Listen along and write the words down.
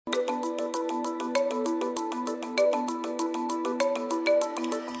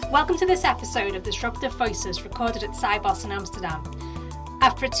Welcome to this episode of Disruptive Voices recorded at Sibos in Amsterdam.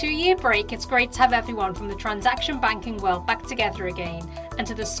 After a 2-year break, it's great to have everyone from the transaction banking world back together again and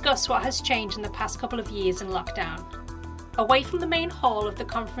to discuss what has changed in the past couple of years in lockdown. Away from the main hall of the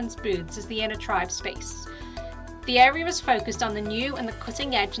conference booths is the Innotribe space. The area is focused on the new and the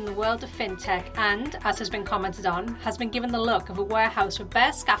cutting edge in the world of fintech and, as has been commented on, has been given the look of a warehouse with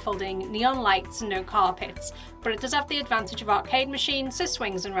bare scaffolding, neon lights and no carpets, but it does have the advantage of arcade machines, so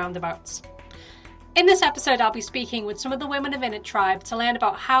swings and roundabouts. In this episode, I'll be speaking with some of the women of Innotribe to learn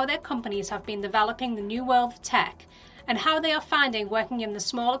about how their companies have been developing the new world of tech and how they are finding working in the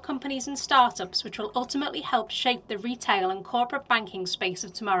smaller companies and startups which will ultimately help shape the retail and corporate banking space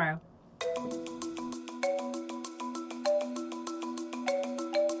of tomorrow.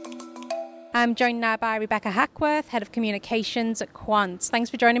 I'm joined now by Rebecca Hackworth, Head of Communications at Quant. Thanks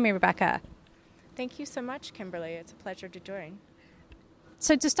for joining me, Rebecca. Thank you so much, Kimberly. It's a pleasure to join.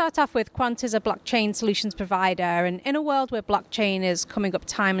 So to start off with, Quant is a blockchain solutions provider, and in a world where blockchain is coming up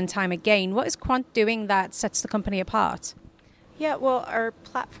time and time again, what is Quant doing that sets the company apart? Yeah, well, our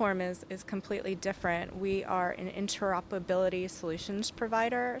platform is completely different. We are an interoperability solutions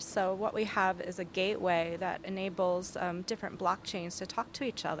provider. So what we have is a gateway that enables different blockchains to talk to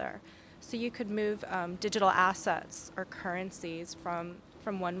each other. So you could move digital assets or currencies from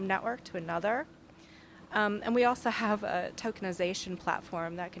one network to another. And we also have a tokenization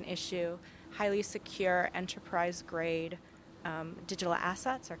platform that can issue highly secure enterprise-grade digital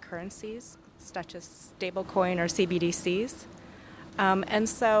assets or currencies, such as stablecoin or CBDCs. And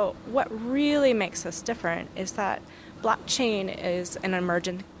so what really makes us different is that blockchain is an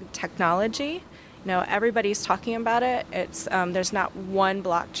emergent technology. You know, everybody's talking about it. It's there's not one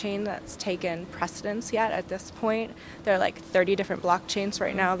blockchain that's taken precedence yet at this point. There are like 30 different blockchains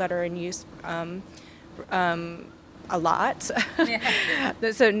right now that are in use a lot. Yeah.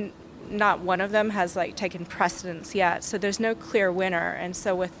 So not one of them has like taken precedence yet. So there's no clear winner. And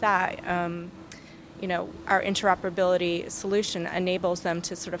so with that, our interoperability solution enables them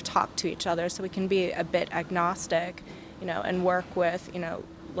to sort of talk to each other. So we can be a bit agnostic, and work with,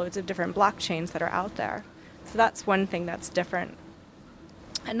 loads of different blockchains that are out there. So that's one thing that's different.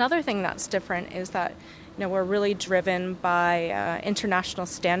 Another thing that's different is that we're really driven by international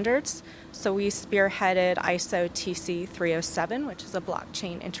standards. So we spearheaded ISO TC 307, which is a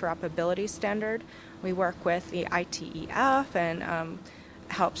blockchain interoperability standard. We work with the ITEF and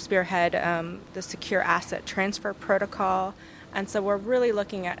help spearhead the secure asset transfer protocol. And so we're really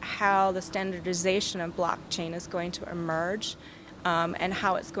looking at how the standardization of blockchain is going to emerge and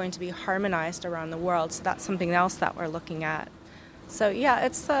how it's going to be harmonized around the world. So that's something else that we're looking at. So yeah,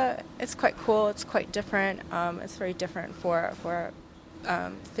 it's quite cool. It's quite different. It's very different for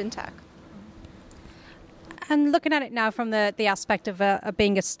fintech. And looking at it now from the aspect of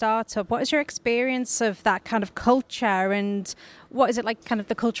being a startup, what is your experience of that kind of culture, and what is it like, kind of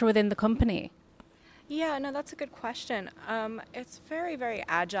the culture within the company? Yeah, no, that's a good question. It's very, very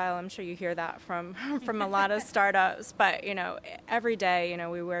agile. I'm sure you hear that from a lot of startups. But every day,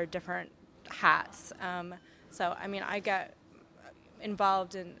 we wear different hats. So I get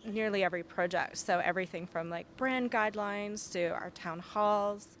involved in nearly every project. So everything from like brand guidelines to our town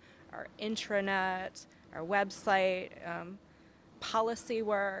halls, our intranet, our website, policy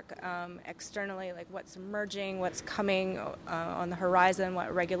work, externally, like what's emerging, what's coming on the horizon,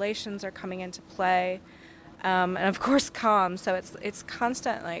 what regulations are coming into play, and of course comms. So it's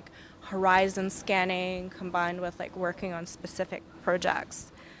constant like horizon scanning combined with like working on specific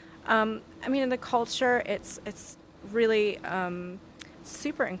projects. In the culture, it's really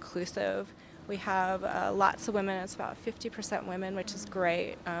super inclusive. We have lots of women. It's about 50% women, which is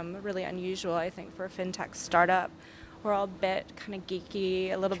great. Really unusual, I think, for a fintech startup. We're all a bit kind of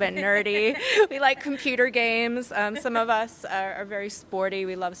geeky, a little bit nerdy. We like computer games. Some of us are very sporty.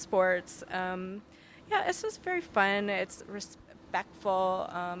 We love sports. It's just very fun. It's respectful.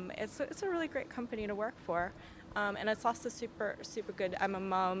 It's a really great company to work for. And it's also super, super good. I'm a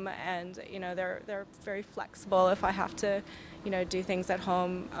mom, and they're very flexible. If I have to, do things at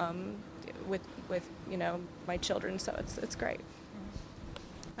home with my children, so it's great.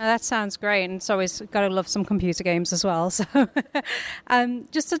 That sounds great, and it's always got to love some computer games as well. So,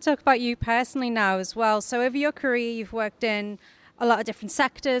 just to talk about you personally now as well. So, over your career, you've worked in a lot of different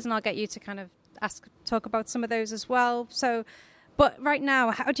sectors, and I'll get you to kind of talk about some of those as well. So, but right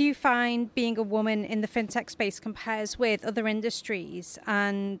now, how do you find being a woman in the fintech space compares with other industries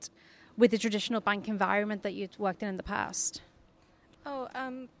and with the traditional bank environment that you'd worked in the past? Oh,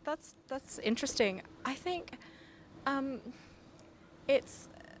 that's interesting. I think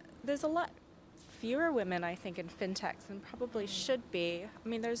there's a lot fewer women, I think, in fintechs than probably should be. I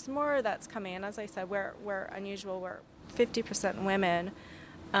mean, there's more that's coming, and as I said, we're unusual. We're 50% women.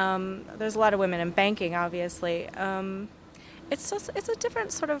 There's a lot of women in banking, obviously. It's a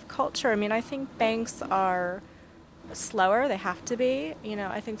different sort of culture. I mean, I think banks are slower. They have to be.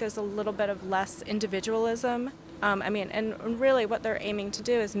 I think there's a little bit of less individualism. And really what they're aiming to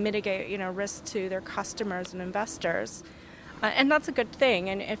do is mitigate, risk to their customers and investors. And that's a good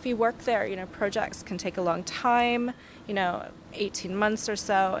thing. And if you work there, projects can take a long time, 18 months or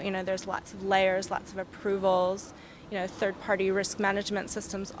so. There's lots of layers, lots of approvals, third-party risk management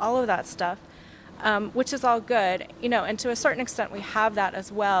systems, all of that stuff, which is all good. And to a certain extent, we have that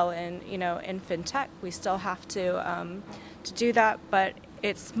as well. And, in fintech, we still have to do that, but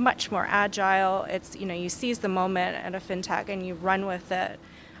it's much more agile. It's, you seize the moment at a fintech and you run with it,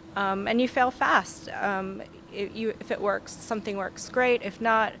 and you fail fast. If it works, something works, great. If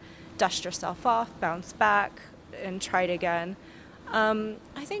not, dust yourself off, bounce back, and try it again.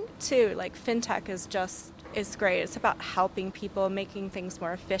 I think too, like fintech is great. It's about helping people, making things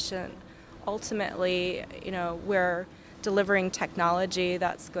more efficient. Ultimately, we're delivering technology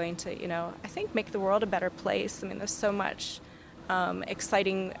that's going to, I think make the world a better place. I mean, there's so much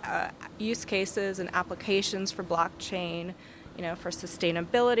exciting use cases and applications for blockchain, for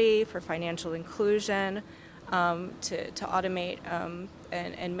sustainability, for financial inclusion. To automate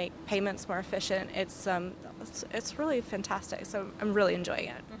and make payments more efficient. It's really fantastic. So I'm really enjoying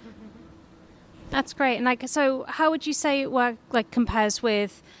it. That's great. And so how would you say it compares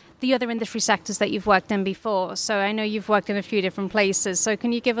with the other industry sectors that you've worked in before? So I know you've worked in a few different places. So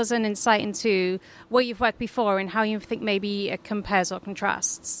can you give us an insight into where you've worked before and how you think maybe it compares or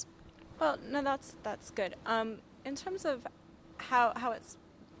contrasts? Well, no, that's good. In terms of how it's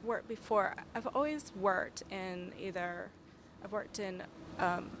worked before, I've always worked in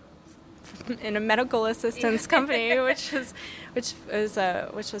in a medical assistance company, which was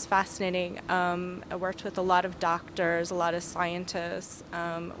fascinating. I worked with a lot of doctors, a lot of scientists.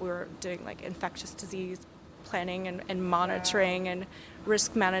 We were doing infectious disease planning and monitoring and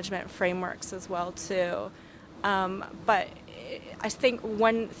risk management frameworks as well too. But I think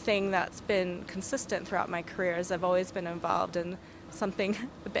one thing that's been consistent throughout my career is I've always been involved in something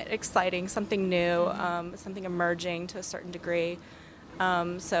a bit exciting, something new, something emerging to a certain degree.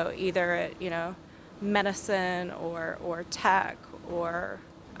 So either medicine or tech or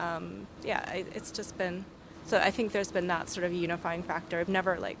it's just been. So I think there's been that sort of unifying factor. I've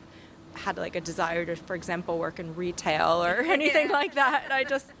never had a desire to, for example, work in retail or anything like that. I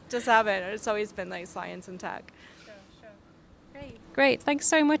just haven't. It's always been science and tech. Sure. Great. Thanks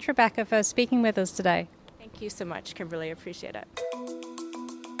so much, Rebecca, for speaking with us today. Thank you so much, Kimberly. I appreciate it.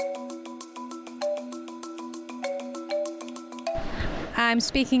 I'm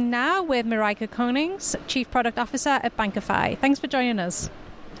speaking now with Marijke Konings, Chief Product Officer at Bankify. Thanks for joining us.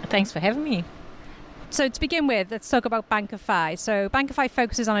 Thanks for having me. So to begin with, let's talk about Bankify. So Bankify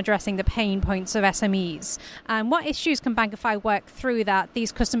focuses on addressing the pain points of SMEs. And what issues can Bankify work through that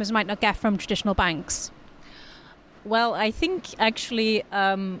these customers might not get from traditional banks? Well, I think actually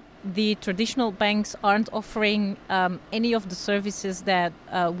the traditional banks aren't offering any of the services that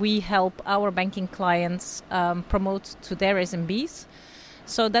we help our banking clients promote to their SMBs.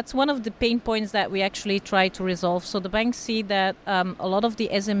 So that's one of the pain points that we actually try to resolve. So the banks see that a lot of the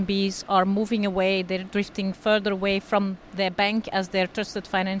SMBs are moving away, they're drifting further away from their bank as their trusted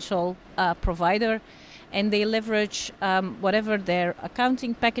financial provider, and they leverage whatever their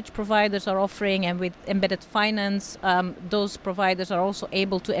accounting package providers are offering, and with embedded finance, those providers are also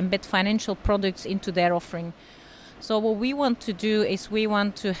able to embed financial products into their offering. So what we want to do is we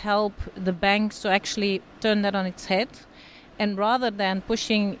want to help the banks to actually turn that on its head. And rather than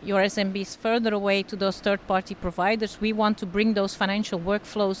pushing your SMBs further away to those third-party providers, we want to bring those financial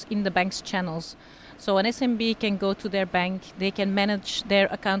workflows in the bank's channels. So an SMB can go to their bank, they can manage their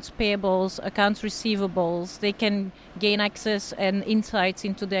accounts payables, accounts receivables, they can gain access and insights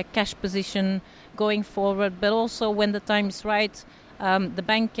into their cash position going forward, but also when the time is right, the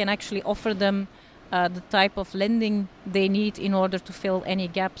bank can actually offer them the type of lending they need in order to fill any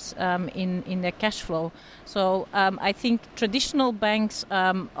gaps in their cash flow. So I think traditional banks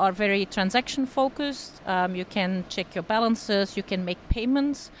are very transaction focused. You can check your balances, you can make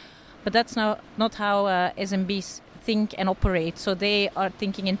payments, but that's not how SMBs think and operate. So they are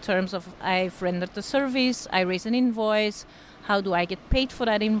thinking in terms of, I've rendered the service, I raise an invoice, how do I get paid for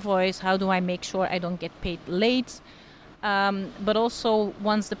that invoice, how do I make sure I don't get paid late? But also,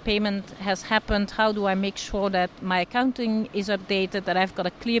 once the payment has happened, how do I make sure that my accounting is updated, that I've got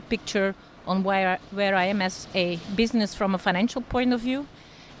a clear picture on where I am as a business from a financial point of view?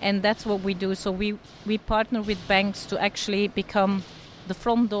 And that's what we do. So we partner with banks to actually become the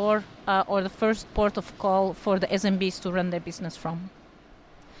front door or the first port of call for the SMBs to run their business from.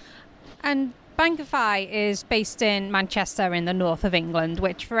 And Bankify is based in Manchester in the north of England,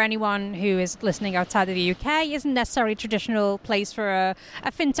 which for anyone who is listening outside of the UK isn't necessarily a traditional place for a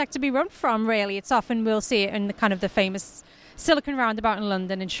fintech to be run from, really. It's often, we'll see it in the kind of the famous Silicon Roundabout in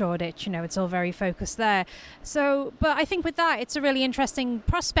London and Shoreditch, it's all very focused there. So, but I think with that, it's a really interesting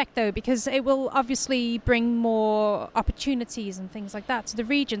prospect though, because it will obviously bring more opportunities and things like that to the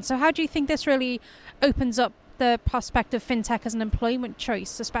region. So how do you think this really opens up the prospect of fintech as an employment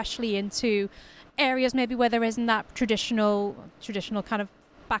choice, especially into areas maybe where there isn't that traditional kind of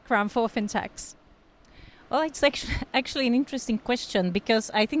background for fintechs? Well, it's actually an interesting question, because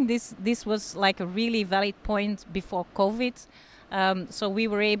I think this was like a really valid point before COVID. So we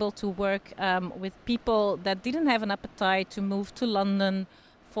were able to work with people that didn't have an appetite to move to London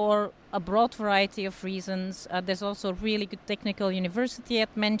for a broad variety of reasons. There's also a really good technical university at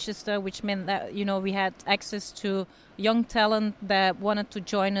Manchester, which meant that, we had access to young talent that wanted to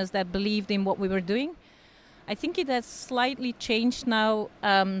join us, that believed in what we were doing. I think it has slightly changed now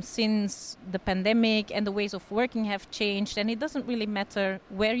since the pandemic, and the ways of working have changed, and it doesn't really matter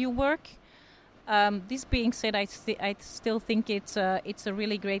where you work. This being said, I still think it's a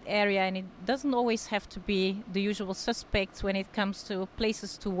really great area, and it doesn't always have to be the usual suspects when it comes to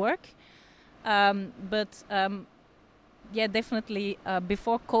places to work. Definitely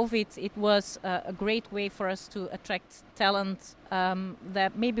before COVID, it was a great way for us to attract talent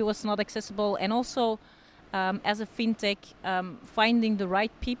that maybe was not accessible, and also as a fintech, finding the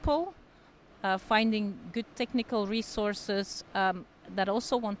right people, finding good technical resources that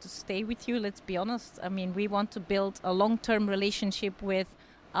also want to stay with you. Let's be honest. I mean, we want to build a long-term relationship with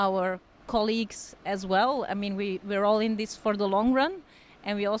our colleagues as well. I mean, we're all in this for the long run,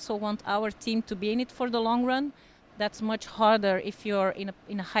 and we also want our team to be in it for the long run. That's much harder if you're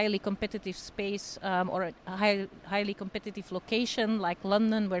in a highly competitive space or a highly competitive location like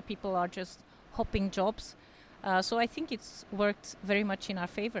London, where people are just hopping jobs. So I think it's worked very much in our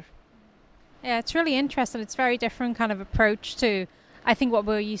favor. Yeah, it's really interesting. It's a very different kind of approach to, I think, what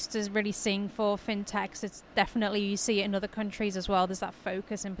we're used to really seeing for fintechs. It's definitely, you see it in other countries as well. There's that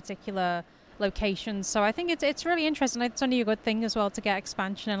focus in particular locations. So I think it's really interesting. It's only a good thing as well to get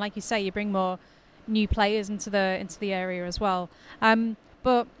expansion. And like you say, you bring more new players into the area as well.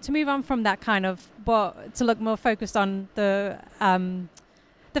 But to move on from that kind of, but to look more focused on the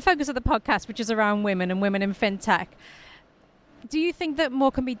focus of the podcast, which is around women and women in fintech. Do you think that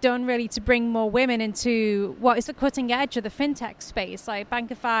more can be done really to bring more women into what is the cutting edge of the fintech space? Like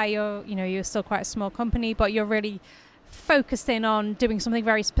Bankify, you're still quite a small company, but you're really focused in on doing something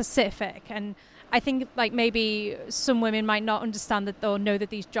very specific. And I think like maybe some women might not understand that or know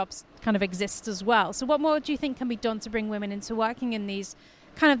that these jobs kind of exist as well. So what more do you think can be done to bring women into working in these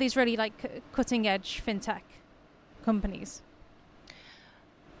really like cutting edge fintech companies?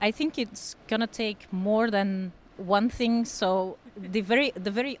 I think it's gonna take more than one thing. So the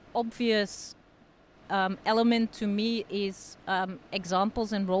very obvious element to me is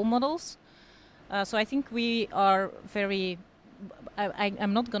examples and role models. So I think we are very.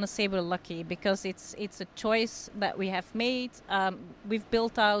 I'm not gonna say we're lucky, because it's a choice that we have made. We've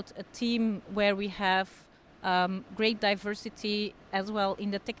built out a team where we have great diversity as well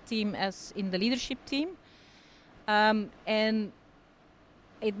in the tech team as in the leadership team, and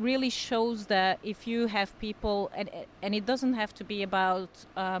it really shows that if you have people, and it doesn't have to be about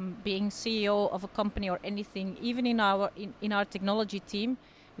being CEO of a company or anything. Even in our technology team,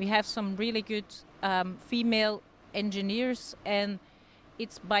 we have some really good female engineers, and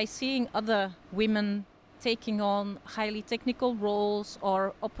it's by seeing other women taking on highly technical roles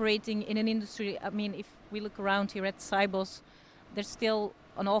or operating in an industry. I mean, if we look around here at Sibos, there's still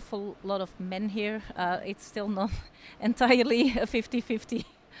an awful lot of men here. It's still not entirely a 50-50,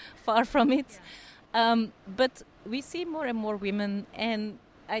 far from it. Yeah. But we see more and more women, and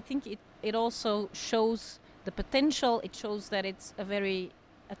I think it also shows the potential. It shows that it's a very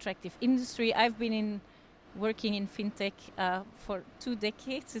attractive industry. I've been working in fintech for 2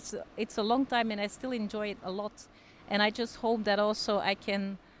 decades. It's a long time, and I still enjoy it a lot. And I just hope that also I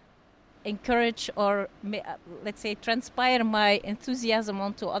can encourage or let's say transpire my enthusiasm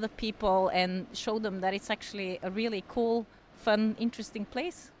onto other people and show them that it's actually a really cool, fun, interesting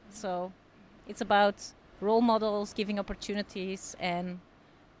place. So it's about role models, giving opportunities, and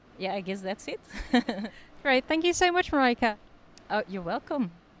yeah, I guess that's it. Great. Thank you so much, Marika. Oh, you're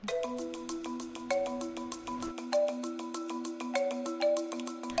welcome.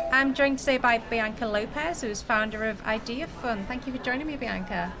 I'm joined today by Bianca Lopez, who's founder of Idea Fund. Thank you for joining me,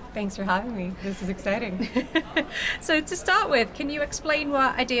 Bianca. Thanks for having me. This is exciting. So to start with, can you explain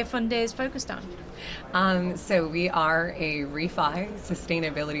what Idea Fund is focused on? So we are a refi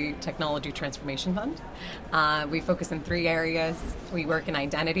sustainability technology transformation fund. We focus in 3 areas. We work in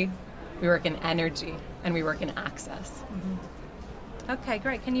identity, we work in energy, and we work in access. Mm-hmm. Okay,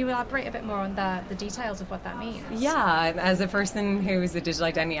 great. Can you elaborate a bit more on the details of what that means? Yeah, as a person who's a digital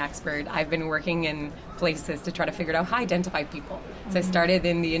identity expert, I've been working in places to try to figure out how to identify people. So I started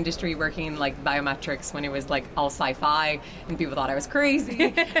in the industry working in like biometrics when it was like all sci-fi and people thought I was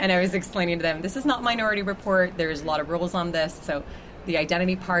crazy. And I was explaining to them, this is not Minority Report, there's a lot of rules on this. So the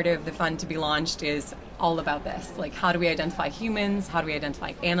identity part of the fund to be launched is all about this. Like, how do we identify humans? How do we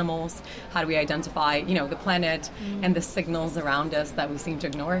identify animals? How do we identify, the planet and the signals around us that we seem to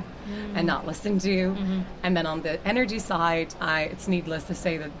ignore and not listen to? And then on the energy side, it's needless to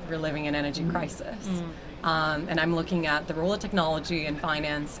say that we're living in an energy crisis. And I'm looking at the role of technology and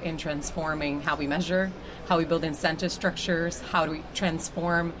finance in transforming how we measure, how we build incentive structures, how do we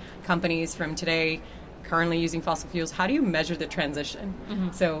transform companies from today currently using fossil fuels. How do you measure the transition?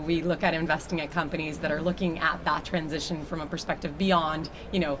 So we look at investing at companies that are looking at that transition from a perspective beyond,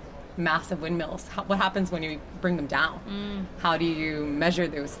 massive windmills. What happens when you bring them down? How do you measure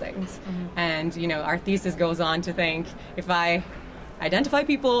those things? And, our thesis goes on to think, if I identify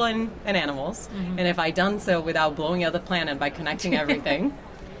people and animals, and if I done so without blowing out the planet by connecting everything,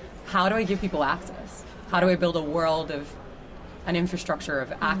 how do I give people access? How do I build a world of an infrastructure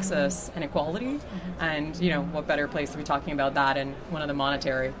of access and equality? And, what better place to be talking about that in one of the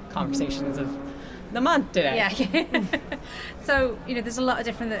monetary conversations of the month today. Yeah. So, there's a lot of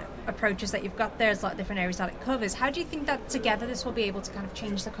different approaches that you've got there. There's a lot of different areas that it covers. How do you think that together this will be able to kind of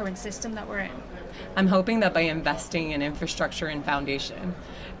change the current system that we're in? I'm hoping that by investing in infrastructure and foundation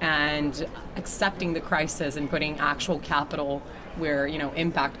and accepting the crisis and putting actual capital where,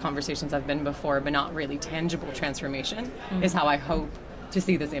 impact conversations have been before, but not really tangible transformation, is how I hope to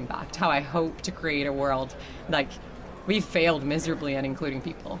see this impact, how I hope to create a world like we've failed miserably at including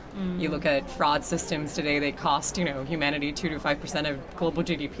people. You look at fraud systems today, they cost, humanity 2 to 5% of global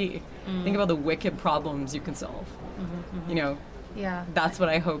GDP. Think about the wicked problems you can solve. Yeah. That's what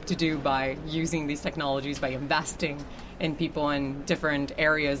I hope to do by using these technologies, by investing in people in different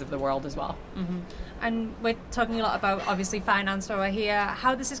areas of the world as well. And we're talking a lot about, obviously, finance over here.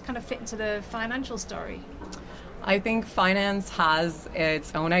 How does this kind of fit into the financial story? I think finance has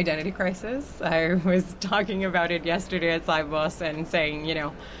its own identity crisis. I was talking about it yesterday at Sibos and saying,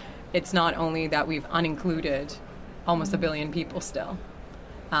 it's not only that we've unincluded almost 1 billion people still.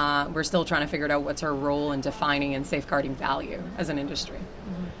 We're still trying to figure out what's our role in defining and safeguarding value as an industry.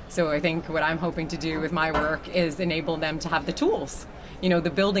 So I think what I'm hoping to do with my work is enable them to have the tools, the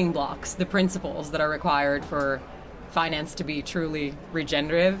building blocks, the principles that are required for finance to be truly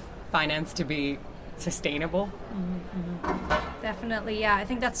regenerative, finance to be sustainable. Definitely, yeah. I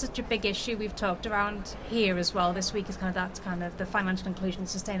think that's such a big issue we've talked around here as well this week, is kind of the financial inclusion and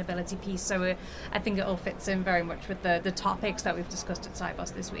sustainability piece. So I think it all fits in very much with the topics that we've discussed at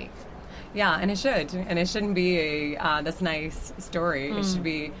Sibos this week. Yeah, and it should. And it shouldn't be that's a nice story. It should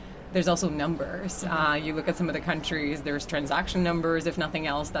be, there's also numbers. You look at some of the countries, there's transaction numbers, if nothing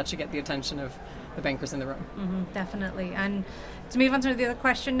else, that should get the attention of the bankers in the room. Definitely. And to move on to the other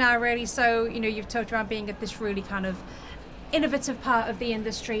question now, really, so, you've talked around being at this really kind of innovative part of the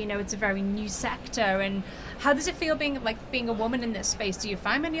industry. It's a very new sector. And how does it feel being a woman in this space? Do you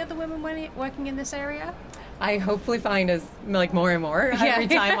find many other women working in this area? I hopefully find as more and more every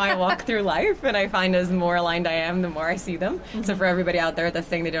time I walk through life, and I find as more aligned I am, the more I see them. So for everybody out there that's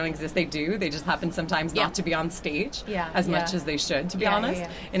saying they don't exist, they do. They just happen sometimes not to be on stage as much as they should, to be honest.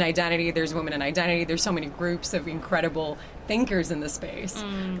 In identity, there's women in identity. There's so many groups of incredible thinkers in the space.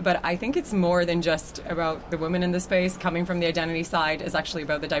 But I think it's more than just about the women in the space. Coming from the identity side is actually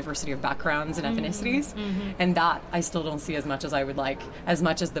about the diversity of backgrounds and ethnicities. And that I still don't see as much as I would like, as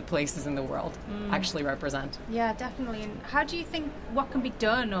much as the places in the world actually represent. Yeah, definitely. And how do you think, what can be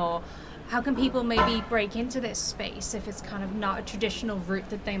done, or how can people maybe break into this space if it's kind of not a traditional route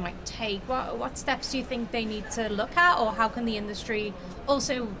that they might take? What steps do you think they need to look at, or how can the industry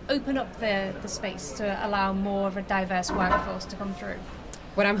also open up the space to allow more of a diverse workforce to come through?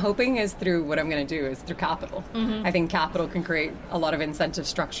 What I'm hoping is through what I'm going to do is through capital. I think capital can create a lot of incentive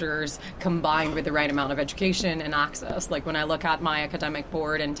structures combined with the right amount of education and access. Like when I look at my academic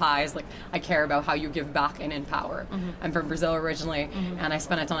board and ties, like I care about how you give back and empower. I'm from Brazil originally, and I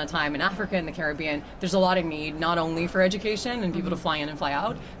spent a ton of time in Africa and the Caribbean. There's a lot of need not only for education and people to fly in and fly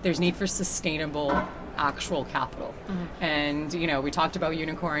out. There's need for sustainable actual capital. And, we talked about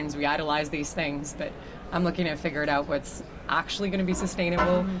unicorns, we idolize these things, but I'm looking to figure out what's actually going to be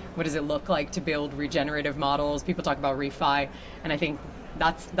sustainable. What does it look like to build regenerative models? People talk about refi, and I think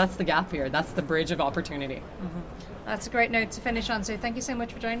that's the gap here. That's the bridge of opportunity. That's a great note to finish on. So thank you so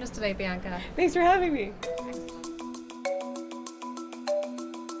much for joining us today, Bianca. Thanks for having me.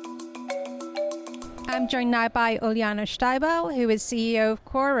 I'm joined now by Uljana Steibel, who is CEO of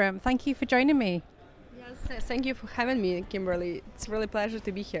Quorum. Thank you for joining me. Yes, thank you for having me, Kimberly. It's really a pleasure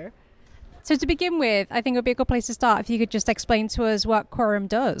to be here. So to begin with, I think it would be a good place to start if you could just explain to us what Quorum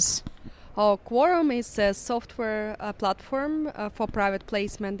does. Quorum is a software platform for private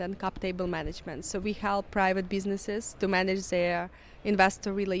placement and cap table management. So we help private businesses to manage their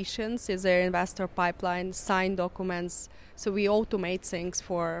investor relations, their investor pipeline, sign documents. So we automate things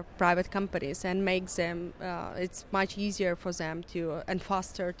for private companies and make them, it's much easier for them to and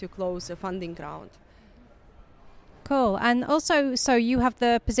faster to close a funding round. Cool. And also, so you have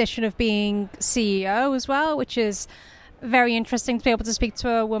the position of being CEO as well, which is very interesting to be able to speak to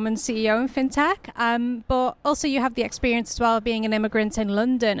a woman CEO in fintech. But also you have the experience as well of being an immigrant in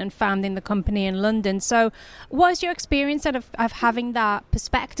London and founding the company in London. So what is your experience of having that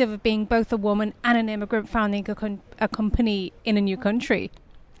perspective of being both a woman and an immigrant founding a company in a new country?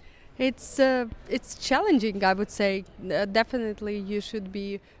 It's challenging, I would say. Definitely you should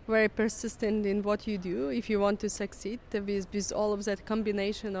be very persistent in what you do if you want to succeed with all of that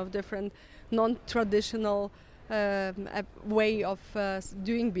combination of different non-traditional way of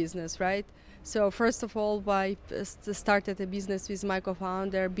doing business, right? So first of all, I started a business with my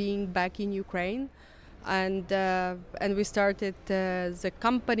co-founder being back in Ukraine, and we started the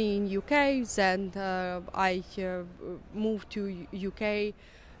company in UK. Then I moved to UK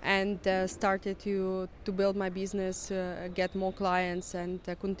and started to build my business, get more clients, and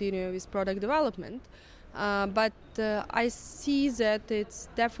continue with product development. But I see that it's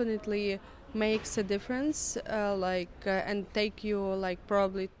definitely makes a difference, and take you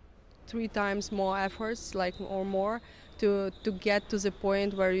probably 3 times more efforts, or more, to get to the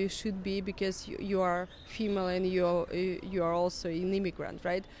point where you should be, because you are female and you are also an immigrant,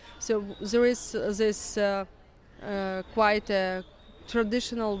 right? So there is this quite a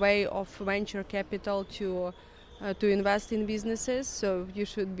traditional way of venture capital to invest in businesses. So you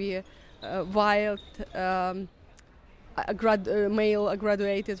should be wild. Male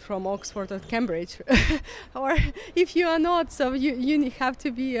graduated from Oxford or Cambridge, or if you are not, so you have to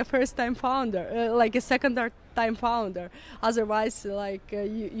be a first-time founder, like a second-time founder. Otherwise,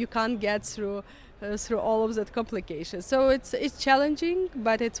 you can't get through all of that complications. So it's challenging,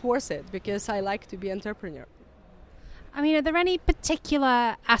 but it's worth it because I like to be entrepreneur. I mean, are there any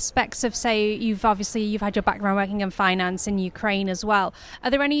particular aspects of, say, you've had your background working in finance in Ukraine as well. Are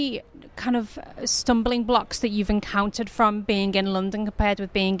there any kind of stumbling blocks that you've encountered from being in London compared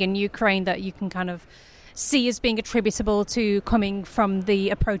with being in Ukraine that you can kind of see as being attributable to coming from the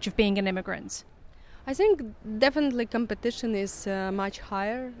approach of being an immigrant? I think definitely competition is much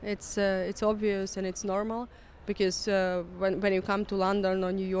higher. It's obvious and it's normal because when you come to London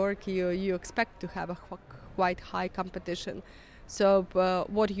or New York, you expect to have a quite high competition. So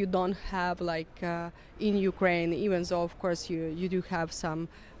what you don't have in Ukraine, even though of course you do have some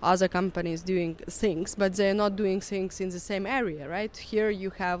other companies doing things, but they're not doing things in the same area, right? Here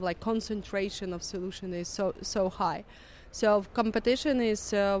you have concentration of solution is so high. So competition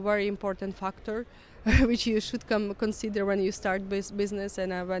is a very important factor which you should consider when you start business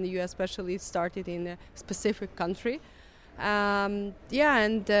and when you especially started in a specific country. And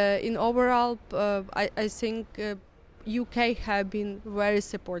in overall, I think UK have been very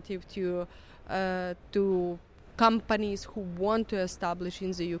supportive to companies who want to establish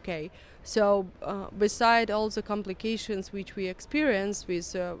in the UK. So beside all the complications which we experience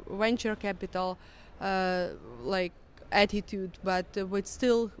with venture capital, attitude, but we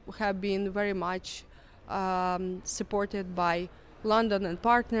still have been very much supported by London and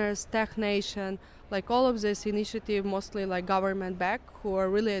partners, Tech Nation, all of this initiative, mostly government back, who are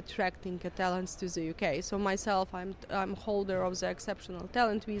really attracting talents to the UK. So myself, I'm holder of the exceptional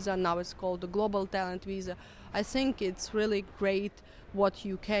talent visa. Now it's called the global talent visa. I think it's really great what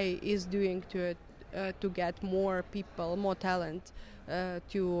UK is doing to get more people, more talent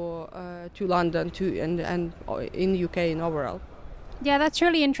to London, and in UK in overall. Yeah, that's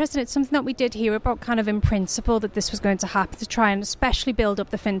really interesting. It's something that we did hear about kind of in principle that this was going to happen, to try and especially build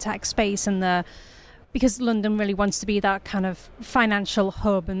up the fintech space and because London really wants to be that kind of financial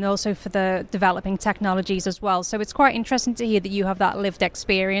hub, and also for the developing technologies as well. So it's quite interesting to hear that you have that lived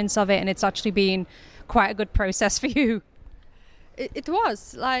experience of it, and it's actually been quite a good process for you. It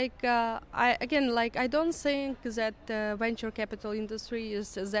was like I don't think that venture capital industry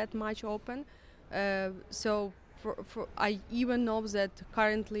is that much open. So I even know that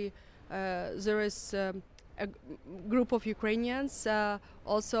currently there is a group of Ukrainians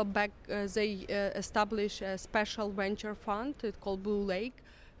also they establish a special venture fund called Blue Lake,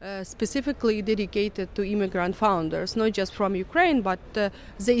 specifically dedicated to immigrant founders, not just from Ukraine, but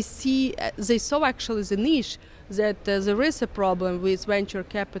they saw actually the niche that there is a problem with venture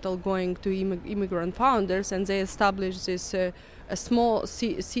capital going to immigrant founders, and they established this a small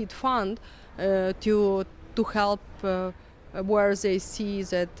seed fund to help where they see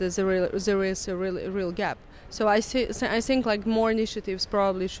that there is a real gap. So I think like more initiatives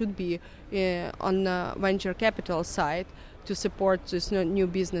probably should be on the venture capital side to support these new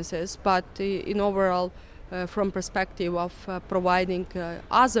businesses, but in overall, from perspective of providing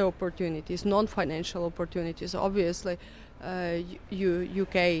other opportunities, non-financial opportunities, obviously,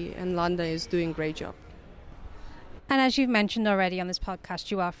 UK and London is doing a great job. And as you've mentioned already on this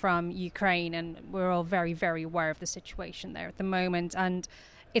podcast, you are from Ukraine, and we're all very, very aware of the situation there at the moment. And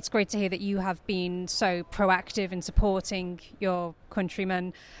it's great to hear that you have been so proactive in supporting your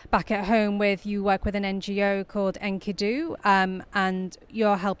countrymen back at home. You work with an NGO called Enkidu, and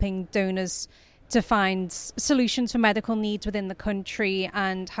you're helping donors to find solutions for medical needs within the country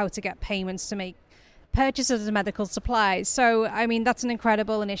and how to get payments to make purchases of medical supplies. So, I mean, that's an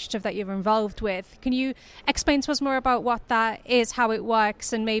incredible initiative that you're involved with. Can you explain to us more about what that is, how it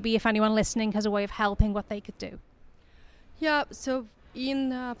works, and maybe if anyone listening has a way of helping, what they could do? Yeah, so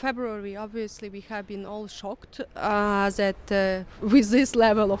in February, obviously, we have been all shocked that with this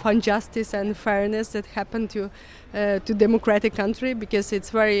level of injustice and fairness that happened to democratic country, because it's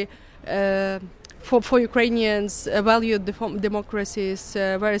very for Ukrainians, valued democracy is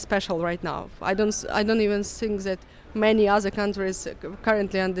very special right now. I don't even think that many other countries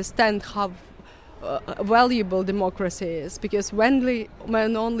currently understand how valuable democracy is, because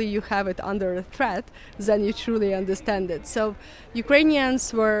when only you have it under threat, then you truly understand it. So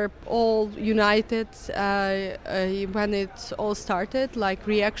Ukrainians were all united when it all started. Like,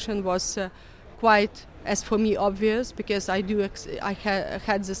 reaction was quite, as for me, obvious, because I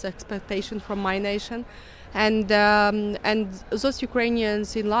had this expectation from my nation. And those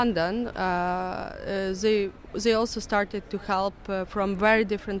Ukrainians in London, they also started to help from very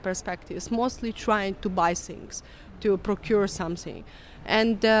different perspectives, mostly trying to buy things, to procure something.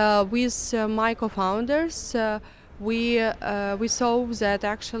 And with my co-founders, we saw that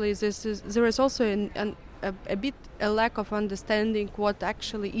actually there is also a bit a lack of understanding what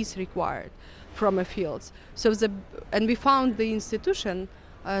actually is required from a field. And we found the institution,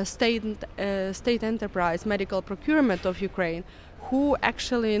 state enterprise medical procurement of Ukraine, who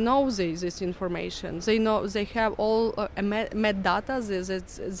actually knows this information. They have all med data,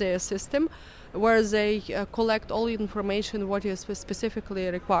 their system, where they collect all information what is specifically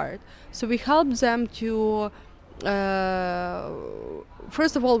required. So we help them to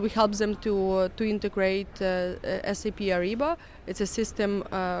first of all, we help them to integrate SAP Ariba. It's a system,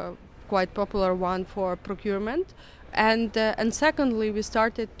 quite popular one for procurement. And secondly, we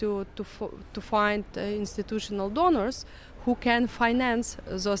started to find institutional donors who can finance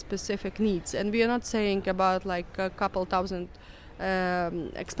those specific needs. And we are not saying about like a couple thousand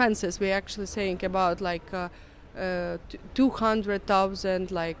expenses. We're actually saying about like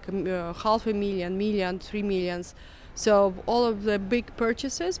 200,000, like 500,000, million, 3 million. So all of the big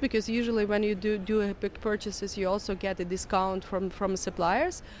purchases, because usually when you do big purchases, you also get a discount from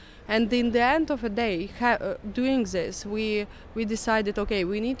suppliers. And in the end of the day, doing this, we decided, okay,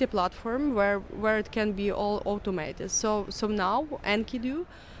 we need a platform where it can be all automated. So now Enkidu,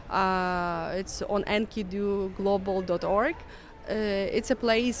 it's on enkiduglobal.org. It's a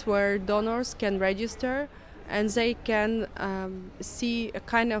place where donors can register, and they can see a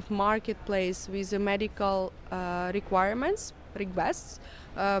kind of marketplace with the medical requests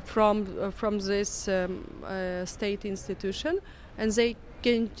from this state institution, and they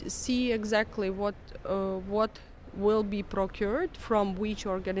can see exactly what will be procured from which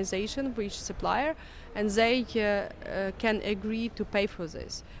organization, which supplier, and they can agree to pay for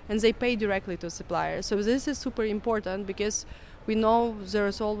this, and they pay directly to suppliers. So this is super important, because we know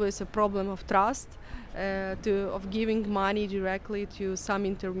there's always a problem of trust, of giving money directly to some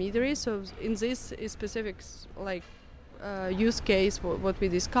intermediary. So in this specific use case, what we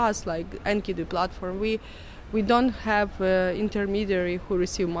discussed, like Enkidu platform, we don't have intermediary who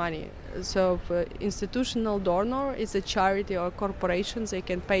receive money. So institutional donor is a charity or corporation. They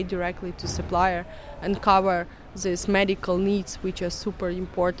can pay directly to supplier and cover these medical needs, which are super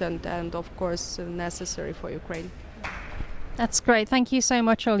important and of course necessary for Ukraine. That's great. Thank you so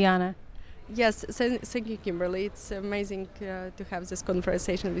much, Uljana. Yes, thank you, Kimberly. It's amazing to have this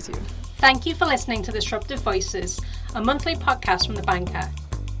conversation with you. Thank you for listening to Disruptive Voices, a monthly podcast from The Banker.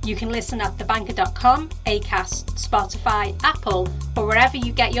 You can listen at thebanker.com, Acast, Spotify, Apple, or wherever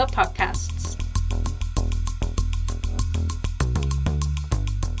you get your podcasts.